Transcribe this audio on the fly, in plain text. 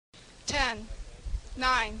10,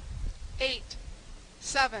 9, 8,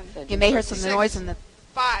 7. You may hear some 6, noise in the...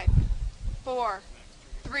 5, 4,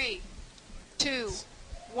 3, 2,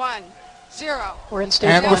 1, 0. We're in stage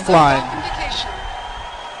And one. we're flying. Indication.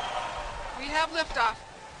 We have liftoff.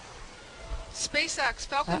 SpaceX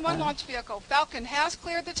Falcon 1 launch vehicle. Falcon has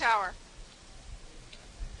cleared the tower.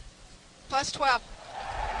 Plus 12.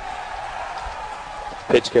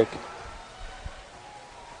 Pitch kick.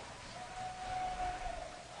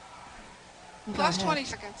 Plus 20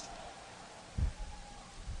 seconds.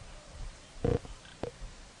 Going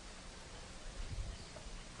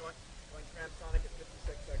transonic at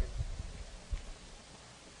 56 seconds.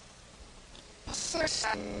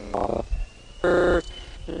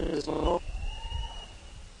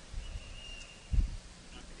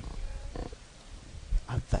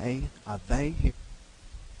 Are they here?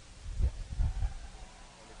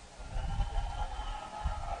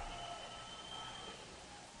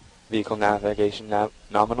 Vehicle navigation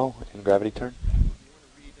nominal and gravity turn.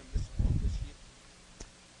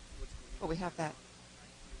 Oh, we have that.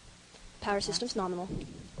 Power systems nominal.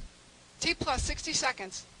 T plus 60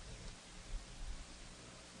 seconds.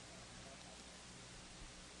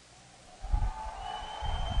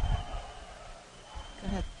 Go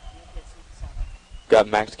ahead. Got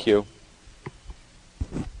max Q.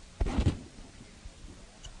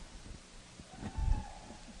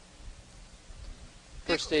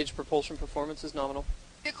 First stage propulsion performance is nominal.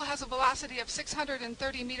 Vehicle has a velocity of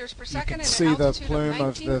 630 meters per You second can and see an the altitude plume of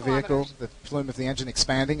of 19 the vehicle, kilometers. the plume of the engine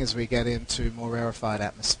expanding as we get into more rarefied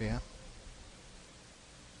atmosphere.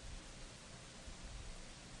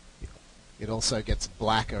 It also gets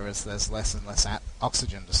blacker as there's less and less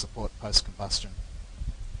oxygen to support post-combustion.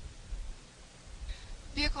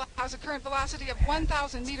 Vehicle has a current velocity of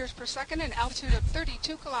 1,000 meters per second and altitude of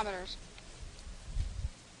 32 kilometers.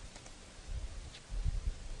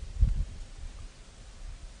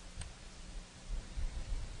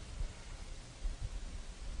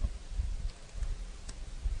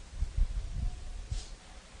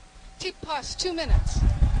 T plus 2 minutes.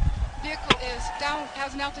 Vehicle is down,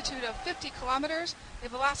 has an altitude of 50 kilometers, a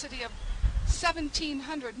velocity of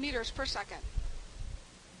 1,700 meters per second.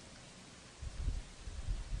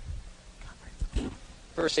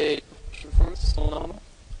 First stage performance is still nominal.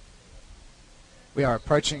 We are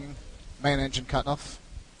approaching main engine cutoff.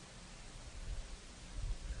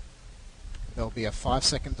 There will be a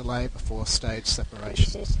 5-second delay before stage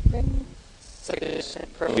separation. Second stage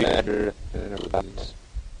We enter values.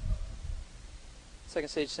 Second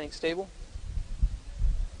stage tank stable.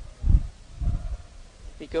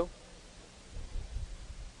 Pico.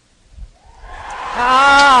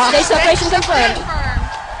 Stage separation confirmed.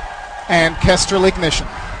 And Kestrel ignition.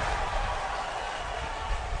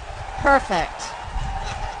 Perfect.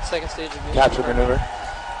 Second stage ignition. Capture maneuver.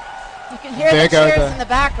 You can hear There the go cheers the in the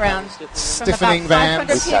background stiffening from about 500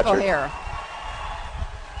 vans. people Captured. here.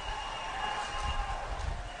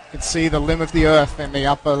 You can see the limb of the Earth in the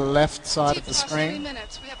upper left side T of the plus 3 screen.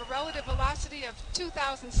 minutes. We have a relative velocity of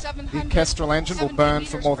 2,700. The Kestrel engine will burn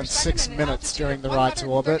for more than meters per second 6 and an minutes altitude during of the ride to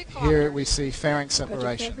orbit. 130 Here we see fairing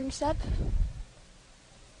separation. Fairing step.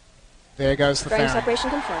 There goes the Fairing fairing. separation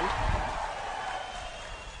confirmed.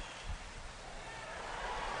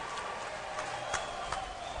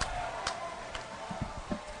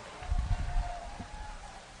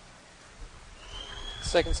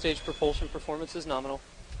 Second stage propulsion performance is nominal.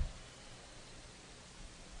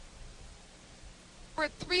 We're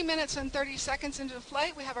at 3 minutes and 30 seconds into the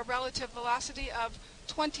flight. We have a relative velocity of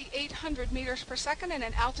 2,800 meters per second and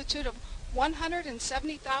an altitude of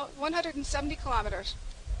 170 kilometers.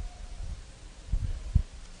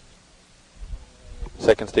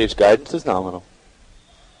 Second stage guidance is nominal.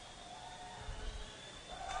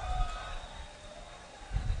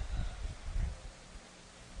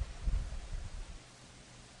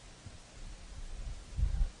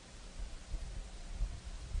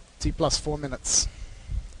 T plus 4 minutes.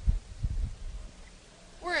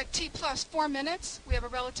 We're at T plus 4 minutes. We have a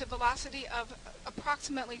relative velocity of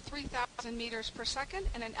approximately 3,000 meters per second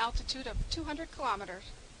and an altitude of 200 kilometers.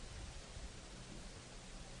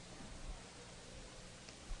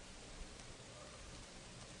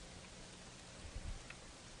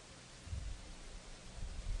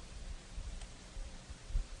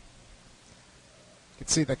 You can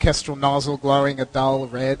see the Kestrel nozzle glowing a dull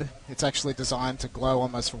red. It's actually designed to glow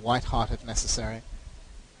almost white hot if necessary.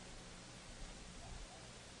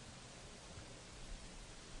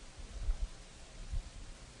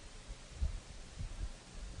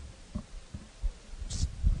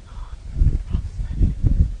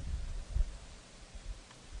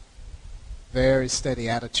 Very steady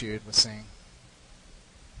attitude we're seeing.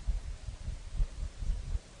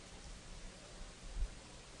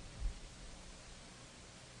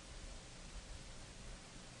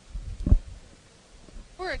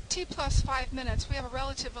 T plus 5 minutes, we have a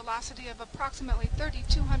relative velocity of approximately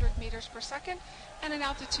 3,200 meters per second and an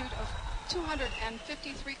altitude of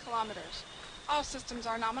 253 kilometers. All systems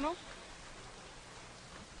are nominal.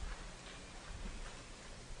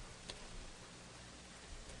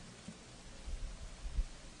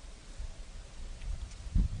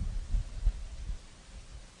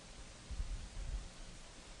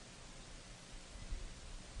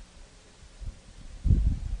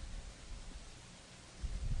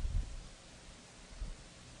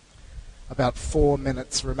 About 4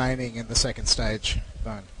 minutes remaining in the second stage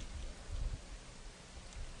burn.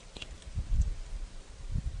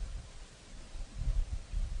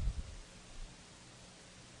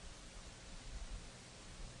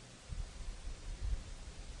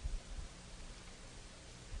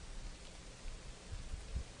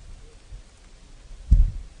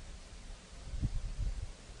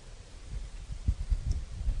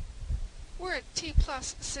 We're at T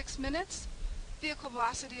plus 6 minutes. Vehicle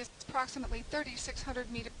velocity is approximately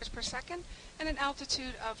 3,600 meters per second and an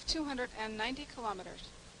altitude of 290 kilometers.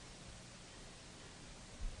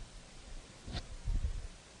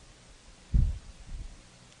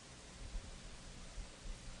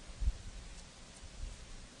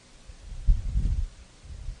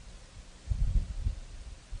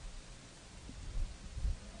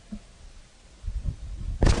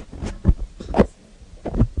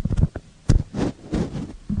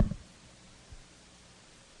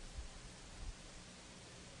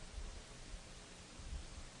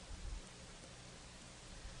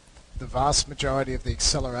 The vast majority of the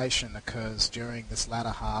acceleration occurs during this latter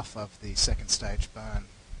half of the second stage burn.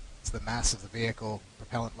 As the mass of the vehicle,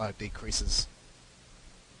 propellant load decreases.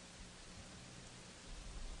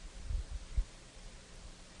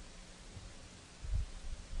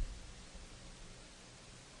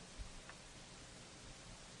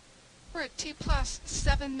 We're at T plus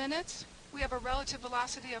 7 minutes. We have a relative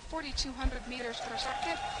velocity of 4,200 meters per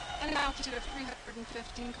second and an altitude of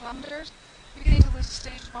 315 kilometers. Beginning to lose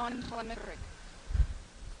stage 1 telemetry.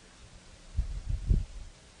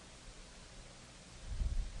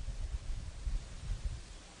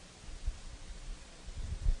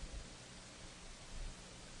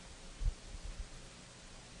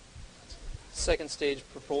 Second stage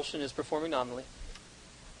propulsion is performing nominally.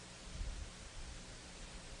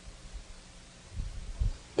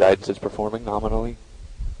 Guidance is performing nominally.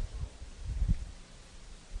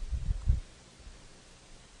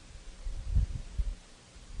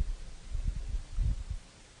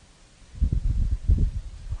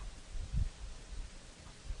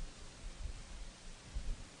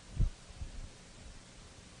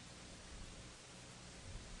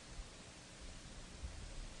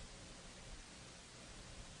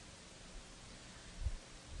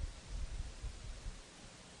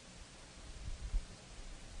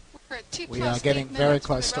 We are getting very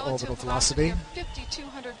close to orbital velocity.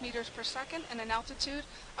 5,200 meters per second and an altitude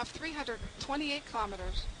of 328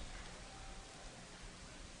 kilometers.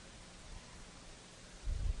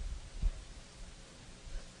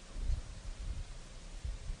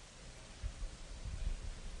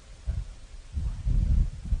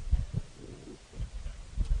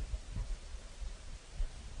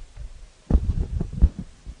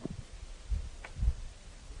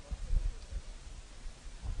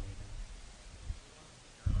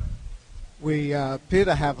 We appear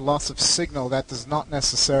to have loss of signal. That is not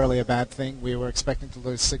necessarily a bad thing. We were expecting to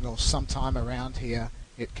lose signal sometime around here.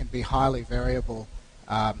 It can be highly variable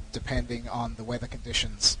depending on the weather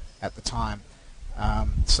conditions at the time.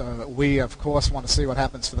 So we, of course, want to see what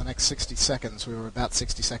happens for the next 60 seconds. We were about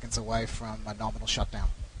 60 seconds away from a nominal shutdown.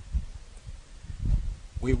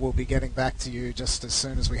 We will be getting back to you just as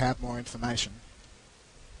soon as we have more information.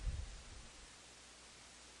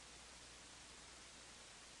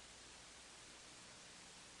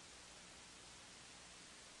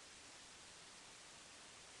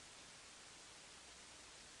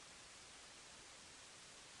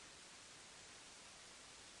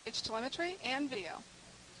 Telemetry and video.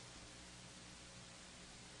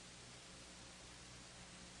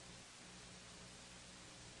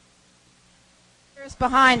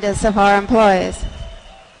 Behind us of our employees.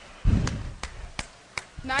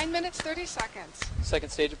 9 minutes, 30 seconds. Second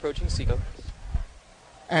stage approaching SECO.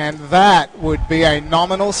 And that would be a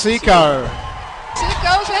nominal SECO.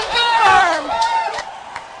 SECO's in confirmed.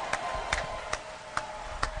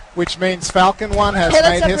 Which means Falcon 1 has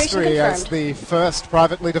Payload made separation history as confirmed. the first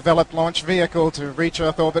privately developed launch vehicle to reach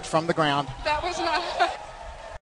Earth orbit from the ground. That